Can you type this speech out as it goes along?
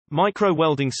Micro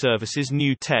Welding Services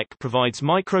New Tech provides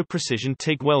micro-precision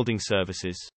TIG welding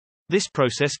services. This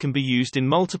process can be used in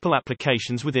multiple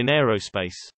applications within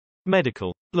aerospace,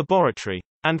 medical, laboratory,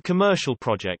 and commercial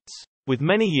projects. With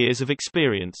many years of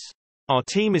experience, our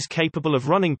team is capable of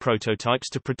running prototypes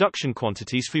to production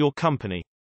quantities for your company.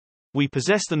 We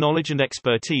possess the knowledge and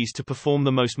expertise to perform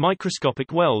the most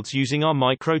microscopic welds using our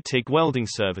micro TIG welding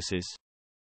services.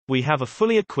 We have a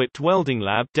fully equipped welding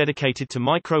lab dedicated to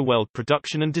micro weld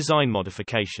production and design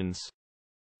modifications.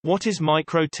 What is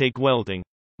micro TIG welding?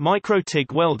 Micro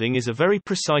TIG welding is a very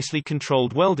precisely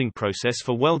controlled welding process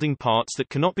for welding parts that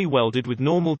cannot be welded with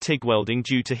normal TIG welding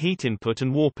due to heat input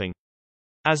and warping.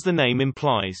 As the name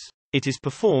implies, it is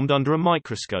performed under a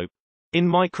microscope. In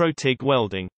micro TIG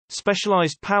welding,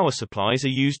 specialized power supplies are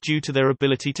used due to their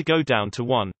ability to go down to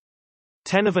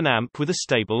 1/10 of an amp with a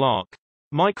stable arc.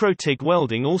 Micro TIG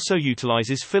welding also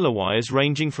utilizes filler wires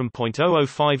ranging from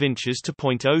 0.005 inches to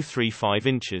 0.035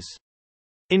 inches.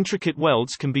 Intricate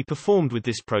welds can be performed with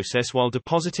this process while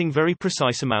depositing very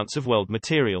precise amounts of weld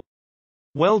material.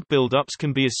 Weld buildups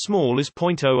can be as small as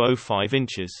 0.005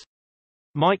 inches.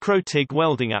 Micro TIG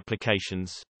welding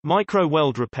applications. Micro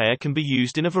weld repair can be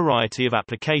used in a variety of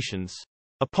applications.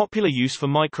 A popular use for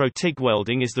micro TIG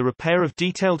welding is the repair of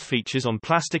detailed features on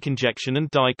plastic injection and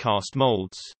die cast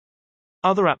molds.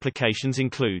 Other applications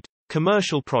include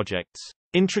commercial projects,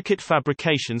 intricate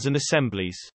fabrications and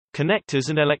assemblies, connectors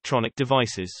and electronic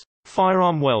devices,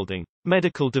 firearm welding,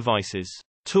 medical devices,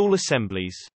 tool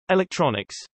assemblies,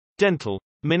 electronics, dental,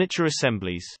 miniature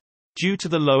assemblies. Due to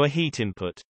the lower heat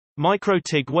input, micro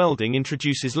TIG welding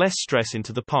introduces less stress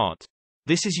into the part.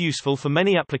 This is useful for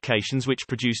many applications which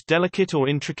produce delicate or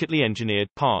intricately engineered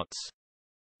parts.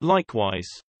 Likewise,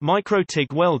 micro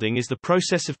TIG welding is the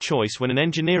process of choice when an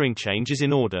engineering change is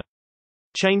in order.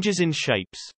 Changes in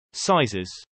shapes, sizes,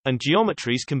 and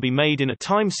geometries can be made in a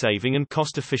time-saving and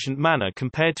cost-efficient manner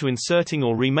compared to inserting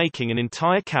or remaking an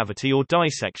entire cavity or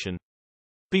dissection.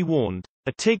 Be warned,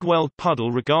 a TIG weld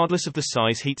puddle regardless of the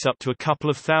size heats up to a couple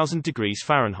of thousand degrees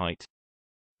Fahrenheit,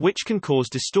 which can cause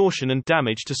distortion and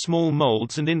damage to small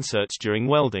molds and inserts during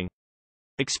welding.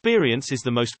 Experience is the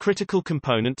most critical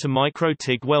component to micro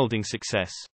TIG welding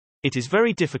success. It is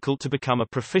very difficult to become a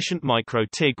proficient micro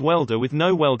TIG welder with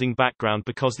no welding background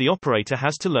because the operator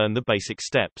has to learn the basic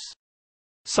steps,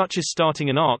 such as starting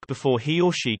an arc before he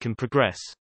or she can progress.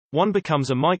 One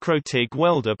becomes a micro TIG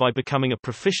welder by becoming a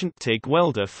proficient TIG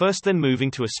welder first, then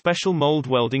moving to a special mold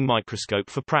welding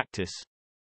microscope for practice.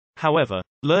 However,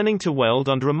 learning to weld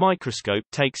under a microscope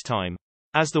takes time,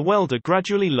 as the welder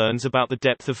gradually learns about the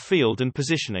depth of field and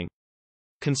positioning.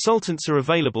 Consultants are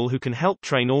available who can help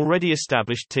train already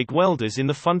established TIG welders in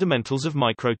the fundamentals of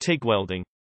micro TIG welding.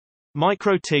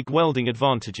 Micro TIG welding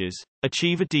advantages: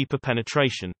 achieve a deeper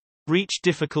penetration, reach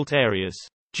difficult areas,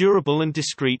 durable and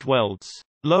discrete welds,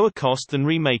 lower cost than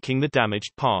remaking the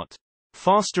damaged part,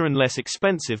 faster and less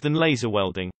expensive than laser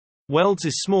welding. Welds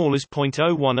as small as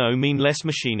 0.010 mean less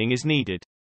machining is needed.